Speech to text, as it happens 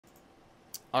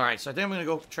Alright, so I think I'm gonna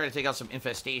go try to take out some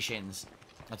infestations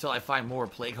until I find more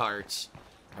plague hearts.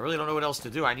 I really don't know what else to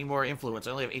do. I need more influence.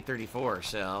 I only have 834,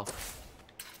 so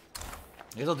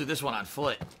I guess I'll do this one on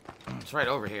foot. It's right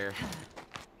over here.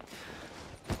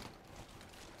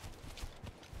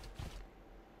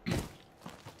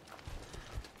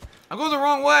 I'm going the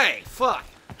wrong way! Fuck!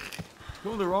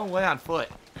 Going the wrong way on foot.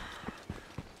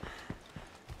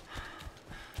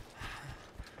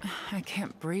 I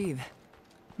can't breathe.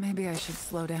 Maybe I should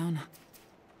slow down.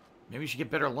 Maybe you should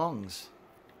get better lungs.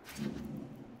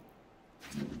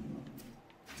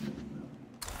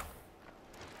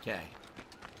 Okay.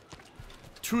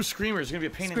 2 screamers are gonna be a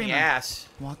pain in the ass.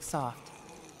 Walk soft.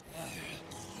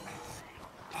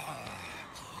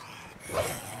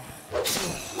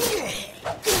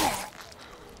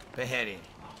 Beheading.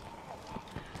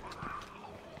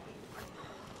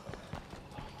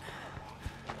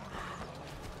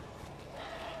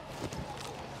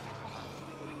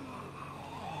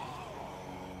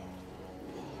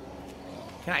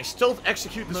 Can I still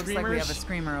execute the screamers? Looks like we have a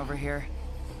screamer over here.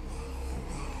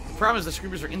 The problem is the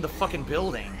screamers are in the fucking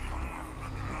building.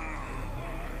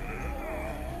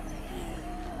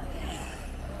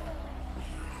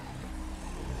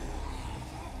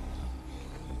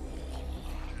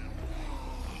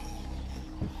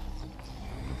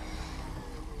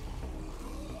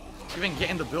 Even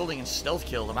get in the building and stealth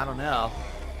kill them, I don't know.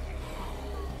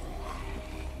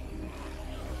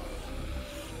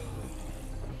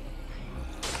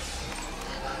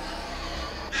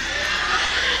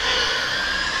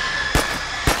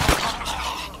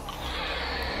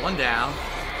 One down.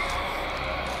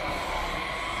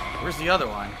 Where's the other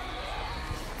one?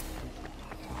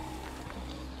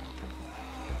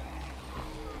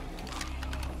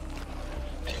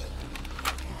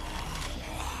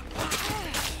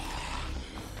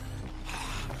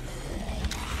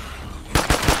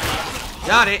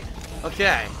 Got it.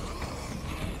 Okay.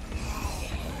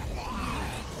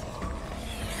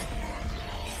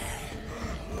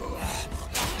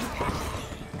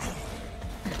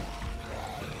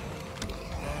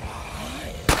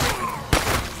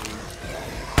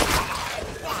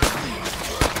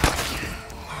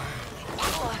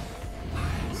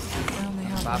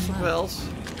 Pop some pills.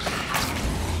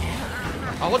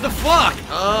 Oh, what the fuck?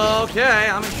 Okay,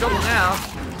 I'm in trouble now.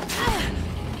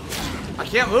 I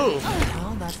can't move.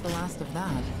 Well, that's the last of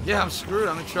that. Yeah, I'm screwed.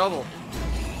 I'm in trouble.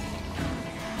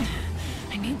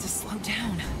 I need to slow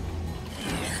down.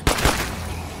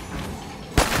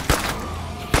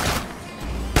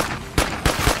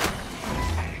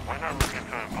 We're not looking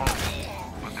to impose,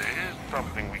 but there is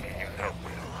something we can use help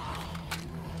with.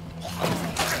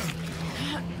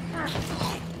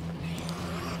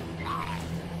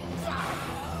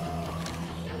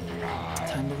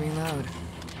 Time to reload.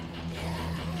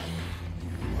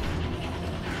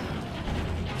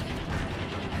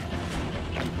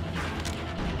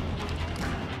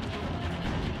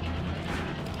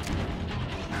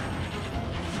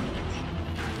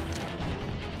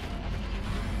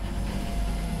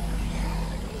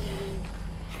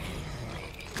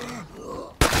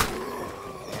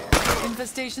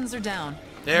 Infestations are down.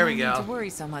 There we I don't go. need to worry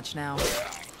so much now.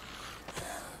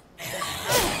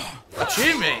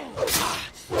 Achievement!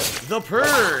 The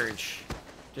Purge!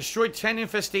 Destroyed 10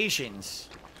 infestations.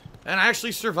 And I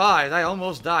actually survived. I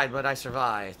almost died, but I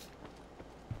survived.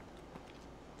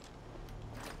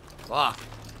 Fuck.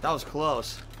 That was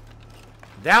close.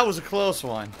 That was a close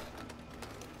one.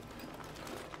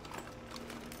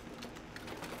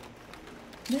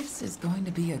 This is going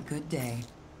to be a good day.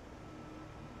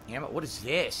 Damn it, what is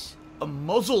this? A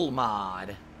muzzle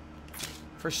mod.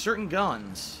 For certain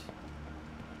guns.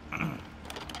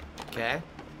 Okay.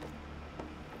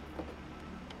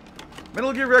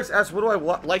 Metal Gear Rex asks, what do I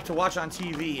like to watch on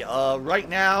TV? Right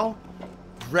now,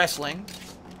 wrestling.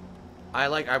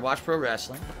 I watch pro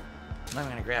wrestling. I'm not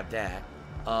gonna grab that.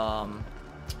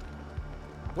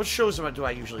 What shows do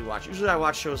I usually watch? Usually I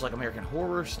watch shows like American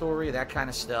Horror Story, that kind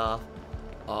of stuff.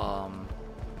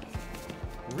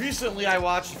 Recently I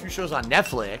watched a few shows on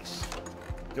Netflix.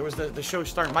 There was the show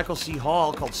starring Michael C.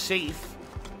 Hall called Safe.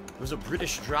 It was a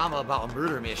British drama about a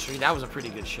murder mystery. That was a pretty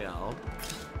good show.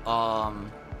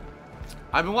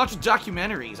 I've been watching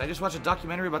documentaries. I just watched a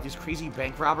documentary about these crazy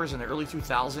bank robbers in the early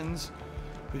 2000s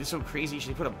who did some crazy shit.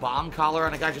 They put a bomb collar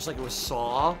on a guy just like it was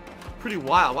Saw. Pretty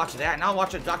wild. Watch that. Now I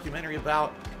watch a documentary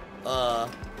about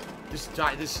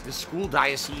this school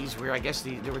diocese where I guess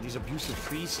there were these abusive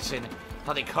priests and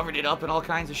how they covered it up and all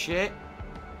kinds of shit.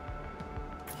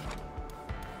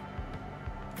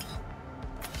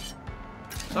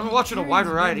 So I've been watching a wide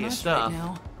variety of stuff. Right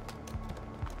now.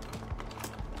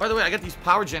 By the way, I got these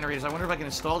power generators. I wonder if I can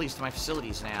install these to my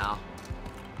facilities now.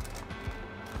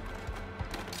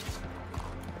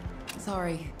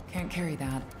 Sorry, can't carry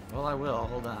that. Well, I will.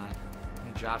 Hold on. Let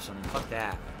me drop something. Fuck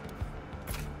that.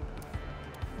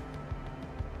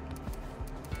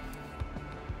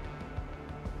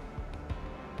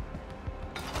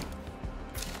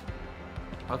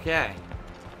 Okay.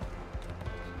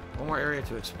 One more area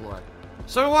to explore.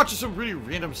 So I've been watching some really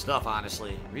random stuff,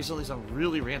 honestly. Recently, some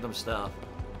really random stuff.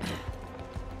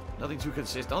 Nothing too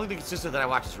consistent. The only thing consistent that I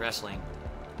watch is wrestling.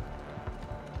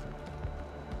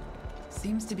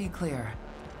 Seems to be clear.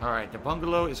 Alright, the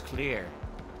bungalow is clear.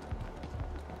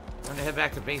 I'm gonna head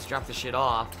back to base, drop the shit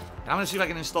off. And I'm gonna see if I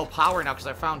can install power now, because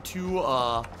I found two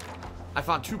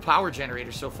power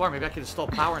generators so far. Maybe I can install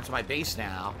power into my base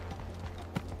now.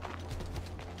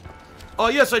 Oh,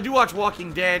 yes, I do watch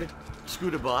Walking Dead,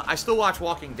 Scootabutt. I still watch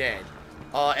Walking Dead.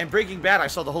 And Breaking Bad, I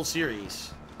saw the whole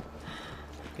series.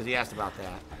 Because he asked about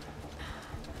that.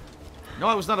 No,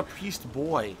 I was not a priest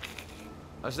boy.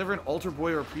 I was never an altar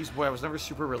boy or a priest boy. I was never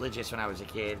super religious when I was a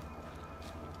kid.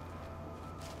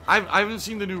 I haven't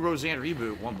seen the new Roseanne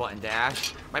reboot, One Button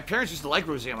Dash. My parents used to like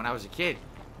Roseanne when I was a kid.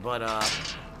 But, I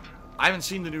haven't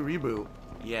seen the new reboot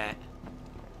yet.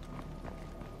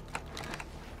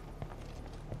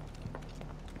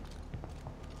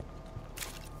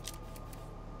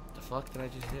 The fuck did I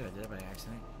just do? I did it by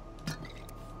accident.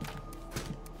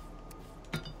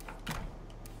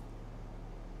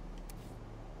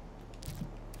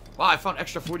 Wow, I found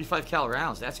extra 45 cal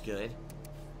rounds. That's good.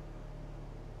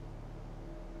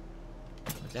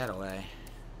 Put that away.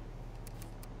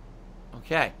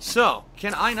 Okay, so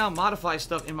can I now modify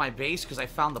stuff in my base because I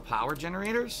found the power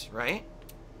generators, right?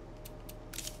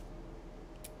 It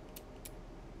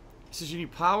says you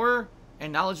need power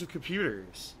and knowledge of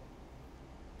computers.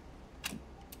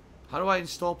 How do I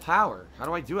install power? How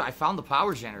do I do it? I found the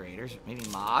power generators. Maybe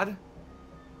mod?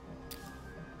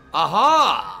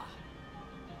 Aha!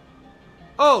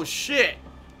 Oh, shit.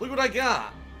 Look what I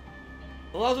got.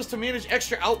 Allows us to manage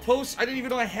extra outposts. I didn't even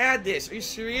know I had this. Are you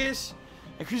serious?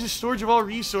 Increases storage of all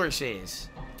resources.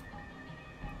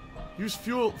 Use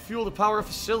fuel to power a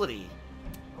facility.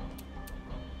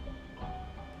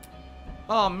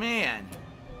 Oh, man.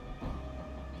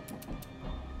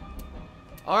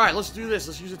 Alright, let's do this.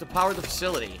 Let's use it to power the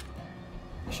facility.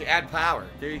 We should add power.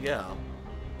 There you go.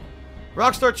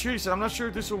 Rockstar Trudy said, I'm not sure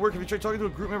if this will work if you try talking to a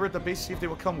group member at the base to see if they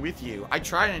will come with you. I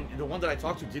tried, and the one that I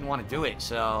talked to didn't want to do it,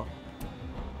 so...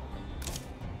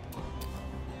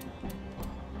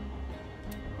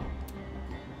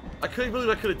 I couldn't believe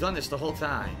I could have done this the whole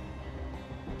time.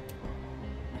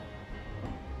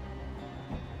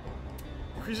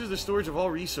 Increases the storage of all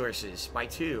resources by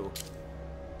 2.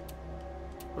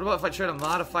 What about if I try to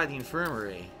modify the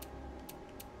infirmary?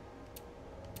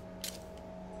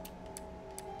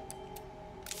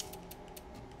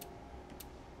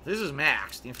 This is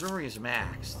maxed. The infirmary is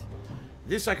maxed.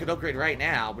 This I could upgrade right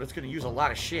now, but it's going to use a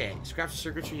lot of shit. Scraps the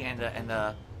circuitry and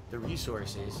the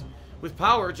resources. With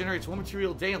power, it generates 1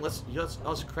 material a day and lets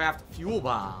us craft fuel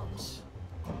bombs.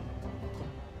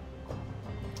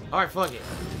 Alright, fuck it.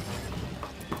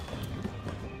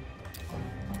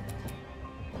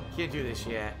 Can't do this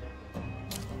yet.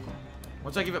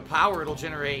 Once I give it power, it'll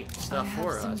generate stuff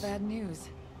for us. I have some bad news.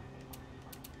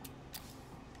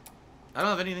 I don't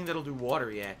have anything that'll do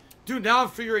water yet. Dude, now I'm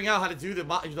figuring out how to do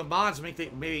the mods make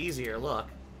it easier. Look.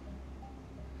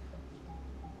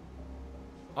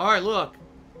 Alright, look.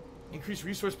 Increase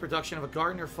resource production of a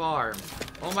garden or farm.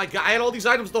 Oh my god, I had all these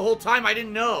items the whole time. I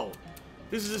didn't know.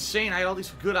 This is insane. I had all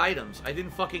these good items. I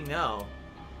didn't fucking know.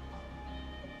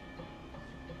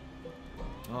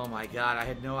 Oh my god, I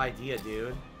had no idea,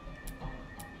 dude.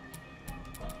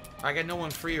 I got no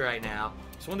one free right now.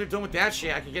 So when they're done with that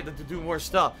shit, I can get them to do more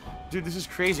stuff. Dude, this is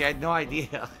crazy. I had no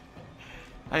idea.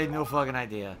 I had no fucking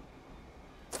idea.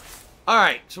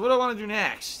 Alright, so what do I want to do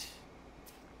next?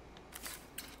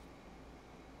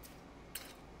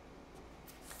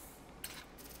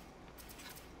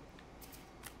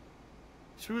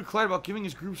 So we were quiet about giving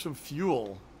his group some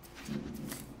fuel.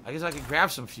 I guess I could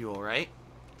grab some fuel, right?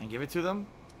 And give it to them?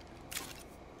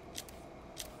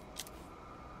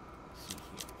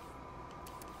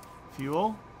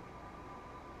 Fuel?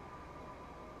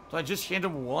 Do I just hand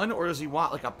him one, or does he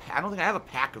want like a pack? I don't think I have a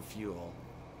pack of fuel.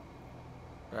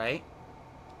 Right?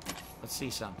 Let's see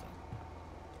something.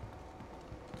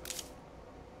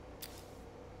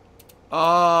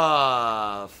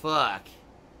 Oh, fuck.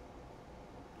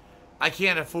 I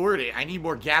can't afford it. I need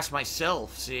more gas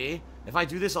myself, see? If I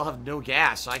do this, I'll have no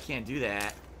gas, so I can't do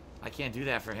that. I can't do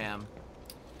that for him.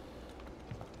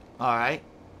 Alright.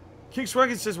 King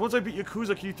Swaggin says, once I beat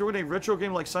Yakuza, can you throw in a retro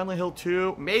game like Silent Hill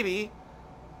 2? Maybe.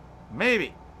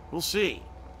 Maybe. We'll see.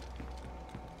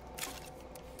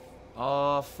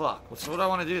 Oh, fuck. So what do I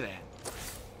want to do then?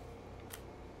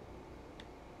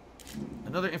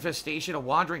 Another infestation, a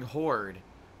wandering horde.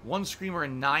 1 screamer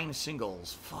and 9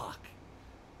 singles. Fuck.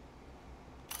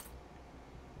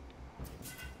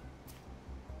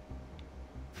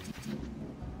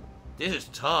 This is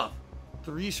tough.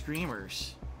 3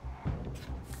 screamers.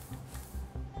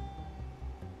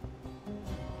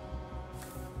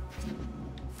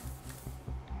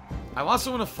 I want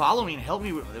someone to follow me and help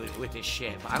me with this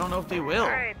shit, but I don't know if they will.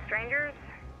 Alright, strangers.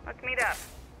 Let's meet up.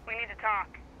 We need to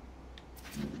talk.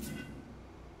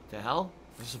 The hell?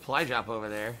 There's a supply drop over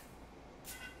there.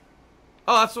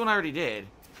 Oh, that's the one I already did.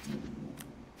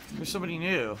 There's somebody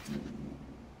new.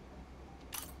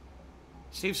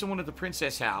 Save someone at the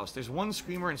princess house. There's 1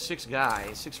 screamer and 6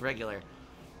 guys. 6 regular.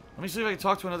 Let me see if I can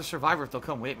talk to another survivor if they'll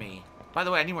come with me. By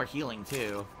the way, I need more healing,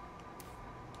 too.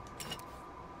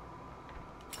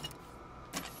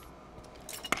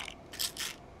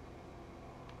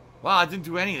 Wow, I didn't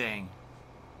do anything.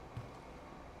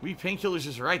 Weak painkillers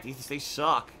is right. They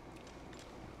suck.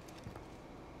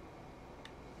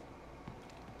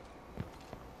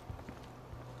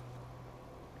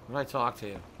 Who do I talk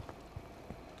to?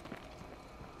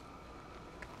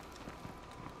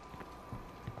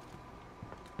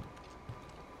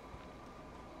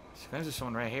 There's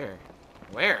someone right here.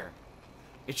 Where?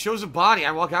 It shows a body.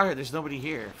 I walk out here. There's nobody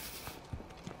here.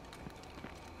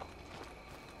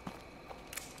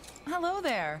 Hello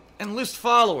there. Enlist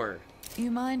follower.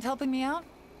 You mind helping me out?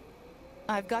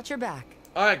 I've got your back.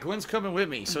 Alright, Gwen's coming with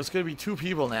me. So it's going to be 2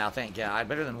 people now, thank God.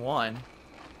 Better than 1.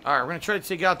 Alright, we're going to try to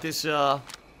take out this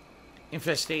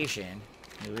infestation.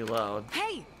 Let me reload.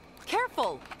 Hey!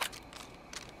 Careful!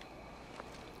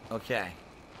 Okay.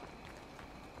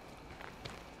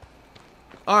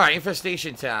 Alright,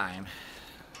 infestation time.